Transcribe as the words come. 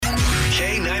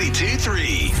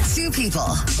K92-3. Two people,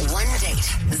 one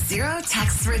date, zero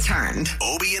texts returned.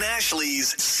 Obie and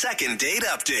Ashley's second date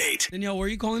update. Danielle, where are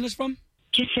you calling us from?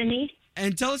 Kissimmee.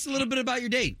 And tell us a little bit about your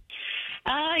date.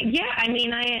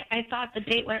 I thought the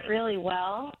date went really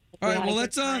well. All right, well,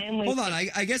 let's, hold on.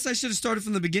 I guess I should have started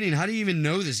from the beginning. How do you even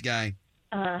know this guy?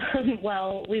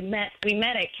 Well, we met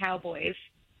at Cowboys.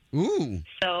 Ooh.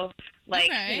 So,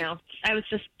 I was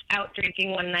just out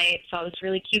drinking one night, so I was a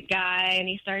really cute guy, and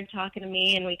he started talking to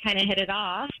me, and we kind of hit it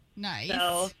off. Nice.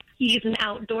 So, he's an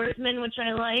outdoorsman, which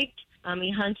I liked.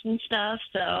 He hunts and stuff,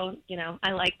 so,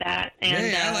 I like that.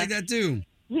 And, I like that too.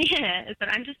 Yeah, but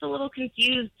I'm just a little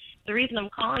confused. The reason I'm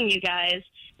calling you guys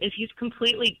is he's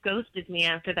completely ghosted me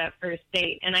after that first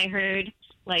date, and I heard,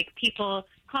 people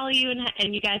call you,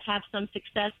 and you guys have some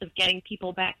success of getting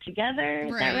people back together.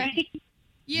 Is that right?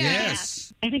 Yeah.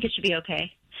 Yes. I think it should be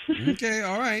okay. Okay,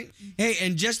 all right. Hey,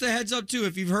 and just a heads up, too,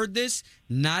 if you've heard this,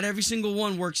 not every single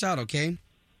one works out, okay?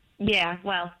 Yeah,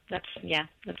 well, that's true.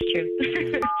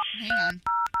 Hang on.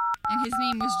 And his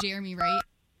name was Jeremy, right?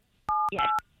 Yes.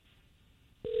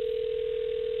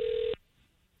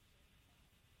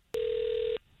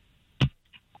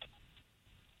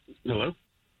 Hello?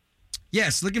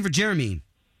 Yes, looking for Jeremy,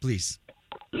 please.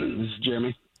 This is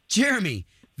Jeremy. Jeremy,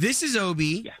 this is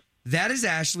Obie. Yeah. That is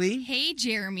Ashley. Hey,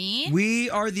 Jeremy. We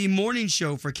are the morning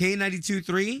show for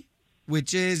K92-3,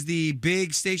 which is the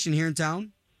big station here in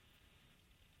town.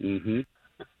 Mm-hmm.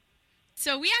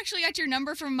 So we actually got your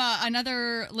number from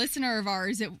another listener of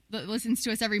ours that listens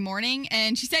to us every morning,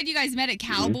 and she said you guys met at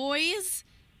Cowboys.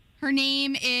 Her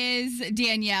name is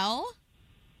Danielle.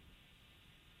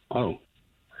 Oh.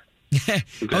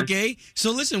 Okay, so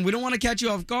listen, we don't want to catch you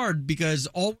off guard because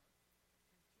all...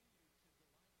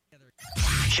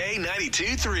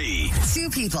 K92-3. Two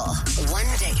people, one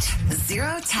date,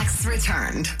 zero texts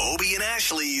returned. Obie and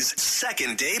Ashley's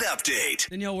second date update.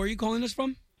 Danielle, where are you calling us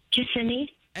from? Kissimmee.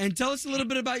 And tell us a little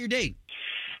bit about your date.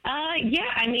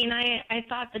 I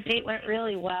thought the date went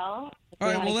really well. All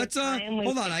right, well, let's,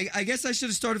 hold on. I guess I should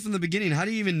have started from the beginning. How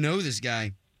do you even know this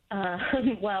guy?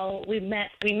 Well, we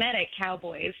met at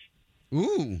Cowboys.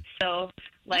 Ooh. So,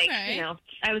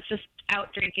 I was just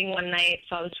out drinking one night,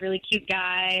 so I was a really cute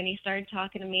guy, and he started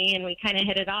talking to me, and we kind of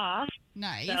hit it off.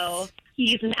 Nice. So,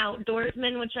 he's an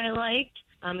outdoorsman, which I liked.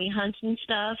 He hunts and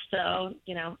stuff, so,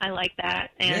 I like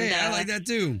that. And, I like that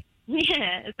too.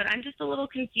 Yeah, but I'm just a little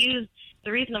confused.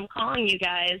 The reason I'm calling you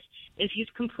guys is he's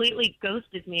completely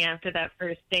ghosted me after that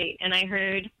first date, and I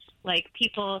heard,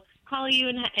 people call you,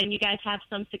 and you guys have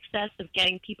some success of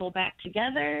getting people back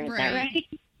together. Is that right?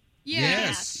 Yeah.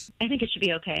 Yes. I think it should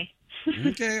be okay.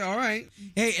 Okay, all right.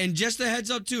 Hey, and just a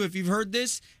heads up, too, if you've heard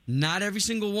this, not every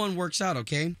single one works out,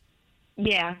 okay?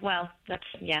 Yeah, well, that's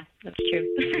true.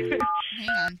 Hang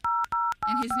on.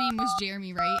 And his name was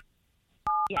Jeremy, right?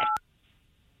 Yes.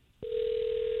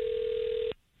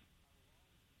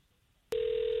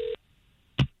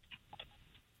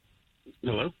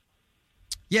 Hello?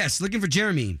 Yes, looking for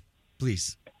Jeremy,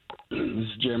 please. This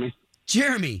is Jeremy.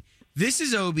 Jeremy, this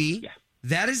is Obie. Yeah.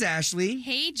 That is Ashley.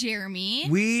 Hey, Jeremy.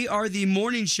 We are the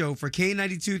morning show for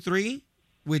K92-3,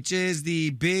 which is the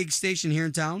big station here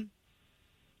in town.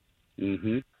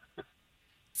 Mm-hmm.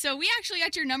 So we actually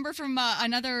got your number from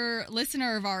another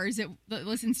listener of ours that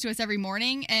listens to us every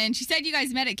morning, and she said you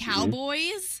guys met at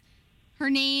Cowboys. Her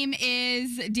name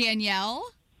is Danielle.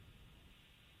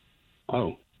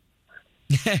 Oh.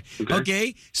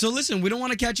 Okay, so listen, we don't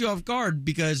want to catch you off guard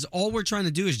because all we're trying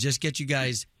to do is just get you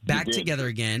guys back together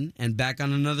again and back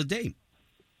on another date.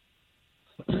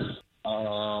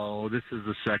 Oh, this is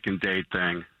the second date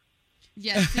thing.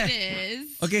 Yes, it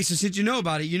is. Okay, so since you know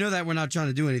about it, you know that we're not trying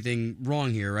to do anything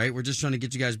wrong here, right? We're just trying to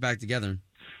get you guys back together.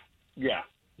 Yeah,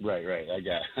 right. I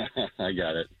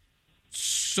got it.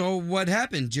 So what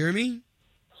happened, Jeremy?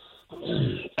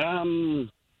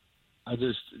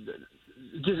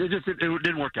 It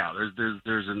didn't work out.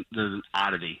 There's an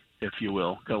oddity, if you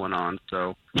will, going on.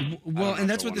 So well, and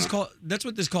that's what this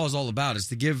call is all about, is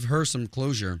to give her some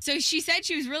closure. So she said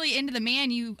she was really into the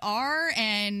man you are,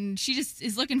 and she just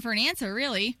is looking for an answer,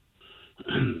 really.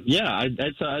 Yeah, I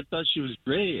thought she was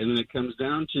great, and then it comes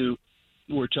down to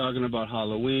we're talking about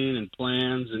Halloween and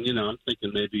plans, and I'm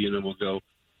thinking maybe we'll go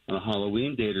on a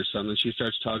Halloween date or something. She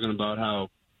starts talking about how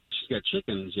she's got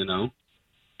chickens,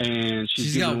 and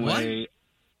she's giving away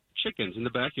chickens in the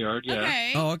backyard. Yeah.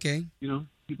 Okay. Oh, okay.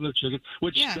 People have chickens,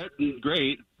 which that's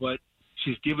great, but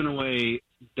she's giving away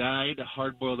dyed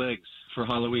hard-boiled eggs for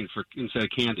Halloween instead of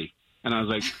candy. And I was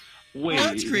like, wait, well,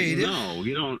 that's creative. No,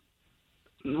 you don't.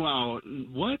 Well,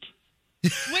 what?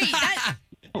 Wait,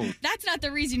 that's not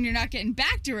the reason you're not getting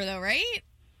back to her, though, right?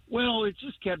 Well, it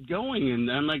just kept going,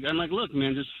 and I'm like, look,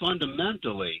 man, just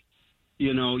fundamentally,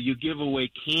 you give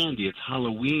away candy. It's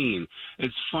Halloween.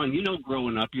 It's fun.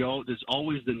 Growing up, there's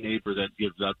always the neighbor that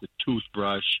gives out the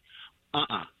toothbrush.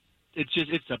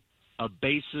 It's a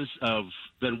basis of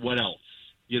then what else,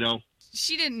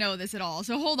 She didn't know this at all.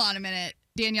 So hold on a minute.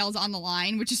 Danielle's on the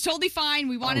line, which is totally fine.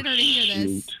 We wanted her to hear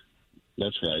this.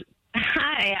 That's right.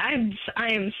 Hi,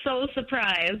 I am so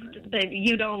surprised that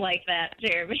you don't like that,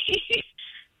 Jeremy.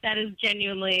 That is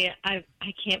genuinely, I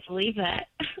can't believe that.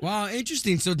 Wow,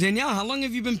 interesting. So, Danielle, how long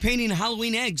have you been painting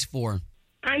Halloween eggs for?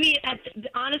 I mean,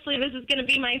 honestly, this is going to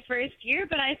be my first year,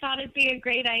 but I thought it'd be a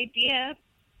great idea.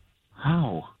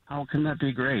 How? How can that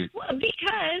be great? Well,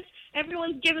 because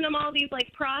everyone's giving them all these,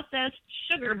 processed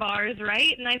sugar bars,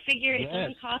 right? And I figure it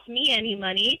doesn't cost me any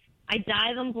money. I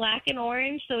dye them black and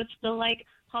orange, so it's still,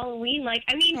 Halloween.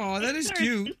 Oh, that is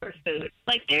cute. Superfood.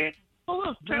 They're full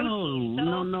of protein.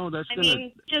 No, that's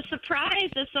just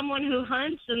surprised as someone who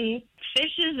hunts and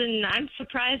fishes, and I'm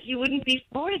surprised you wouldn't be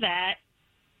for that.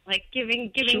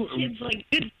 Giving kids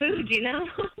good food,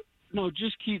 No,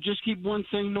 just keep one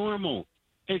thing normal.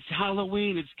 It's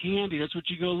Halloween. It's candy. That's what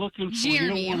you go looking for.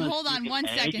 Jeremy, hold on one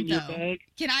second, though.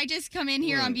 Can I just come in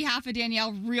here on behalf of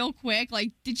Danielle real quick?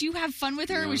 Did you have fun with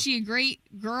her? Yeah. Was she a great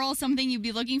girl, something you'd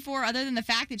be looking for, other than the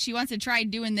fact that she wants to try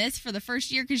doing this for the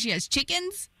first year because she has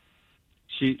chickens?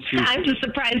 I'm just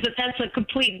surprised that that's a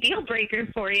complete deal breaker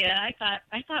for you. I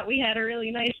thought we had a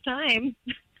really nice time.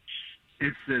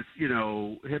 It's this,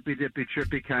 hippy dippy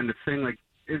trippy kind of thing.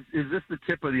 Is this the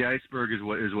tip of the iceberg? Is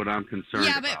what I'm concerned about.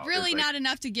 Yeah, but really not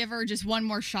enough to give her just one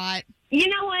more shot. You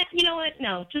know what?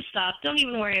 No, just stop. Don't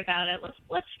even worry about it.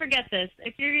 Let's forget this.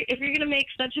 If you're gonna make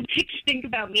such a big stink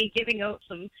about me giving out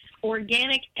some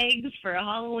organic eggs for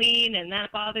Halloween and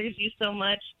that bothers you so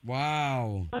much,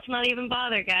 wow. Let's not even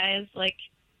bother, guys.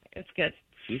 It's good.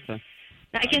 Okay.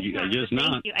 I guess not.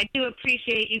 Thank you. I do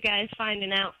appreciate you guys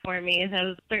finding out for me. That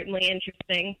was certainly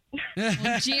interesting.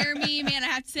 Well, Jeremy, man, I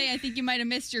have to say, I think you might have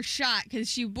missed your shot because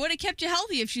she would have kept you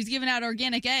healthy if she's giving out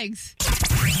organic eggs.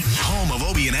 Home of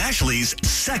Obie and Ashley's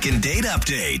second date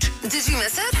update. Did you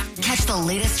miss it? Catch the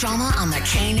latest drama on the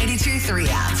K82 3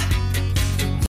 app.